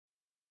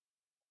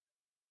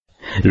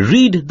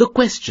Read the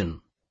question.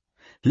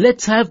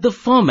 Let's have the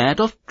format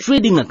of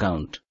trading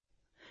account.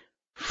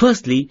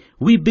 Firstly,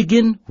 we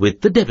begin with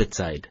the debit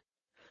side.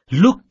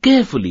 Look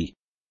carefully.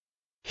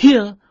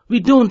 Here, we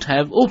don't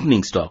have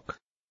opening stock.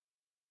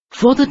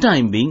 For the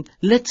time being,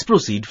 let's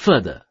proceed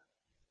further.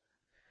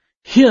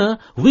 Here,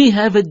 we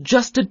have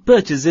adjusted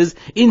purchases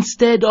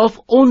instead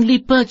of only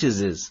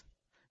purchases.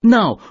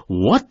 Now,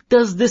 what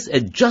does this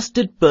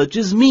adjusted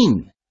purchase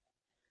mean?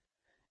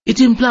 It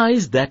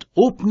implies that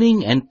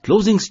opening and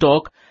closing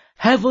stock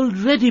have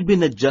already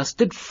been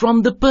adjusted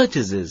from the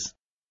purchases.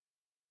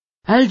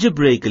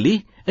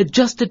 Algebraically,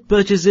 adjusted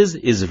purchases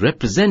is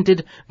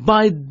represented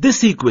by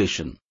this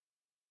equation.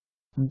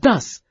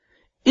 Thus,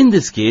 in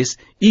this case,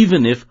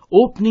 even if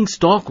opening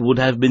stock would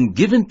have been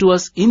given to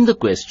us in the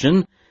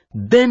question,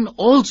 then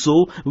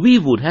also we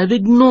would have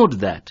ignored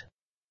that.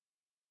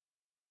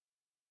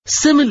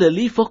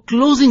 Similarly, for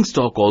closing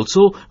stock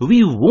also,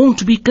 we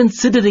won't be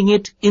considering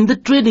it in the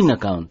trading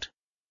account.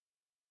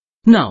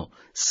 Now,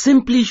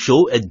 simply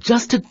show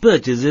adjusted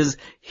purchases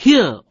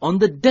here on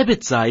the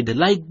debit side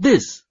like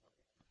this.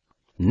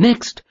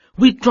 Next,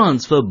 we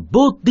transfer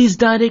both these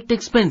direct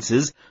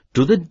expenses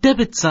to the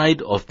debit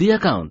side of the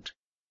account.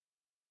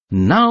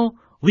 Now,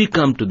 we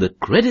come to the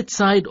credit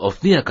side of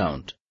the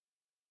account.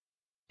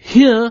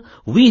 Here,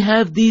 we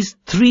have these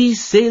three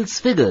sales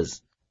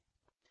figures.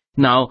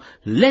 Now,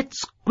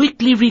 let's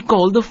quickly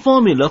recall the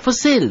formula for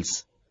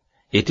sales.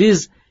 It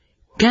is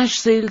cash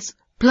sales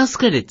plus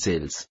credit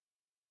sales.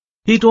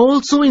 It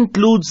also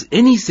includes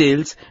any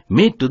sales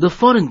made to the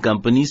foreign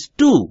companies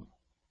too.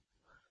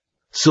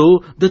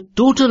 So, the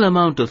total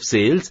amount of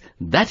sales,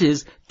 that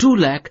is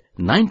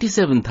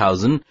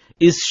 2,97,000,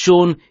 is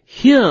shown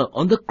here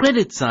on the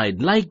credit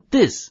side like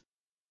this.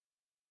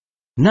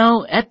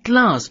 Now, at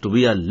last,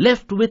 we are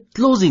left with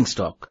closing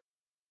stock.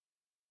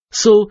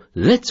 So,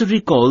 let's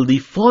recall the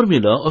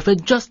formula of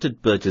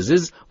adjusted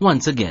purchases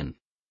once again.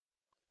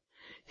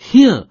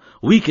 Here,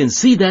 we can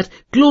see that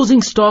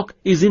closing stock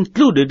is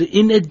included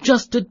in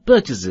adjusted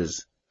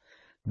purchases.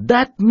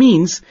 That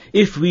means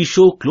if we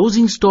show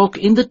closing stock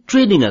in the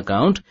trading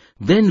account,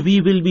 then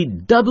we will be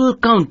double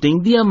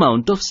counting the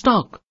amount of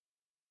stock.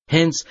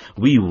 Hence,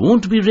 we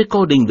won't be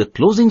recording the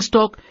closing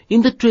stock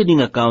in the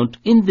trading account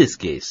in this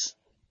case.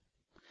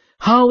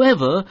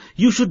 However,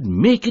 you should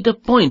make it a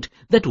point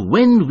that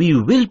when we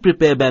will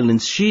prepare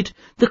balance sheet,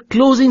 the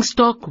closing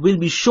stock will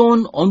be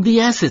shown on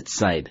the assets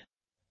side.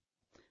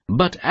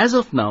 But as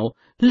of now,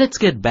 let's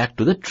get back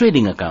to the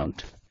trading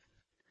account.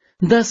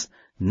 Thus,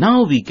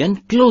 now we can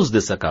close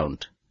this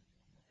account.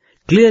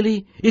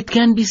 Clearly, it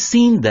can be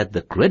seen that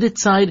the credit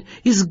side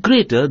is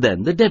greater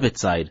than the debit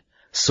side.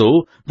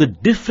 So, the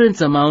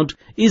difference amount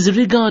is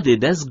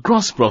regarded as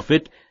gross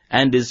profit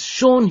and is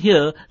shown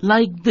here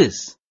like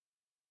this.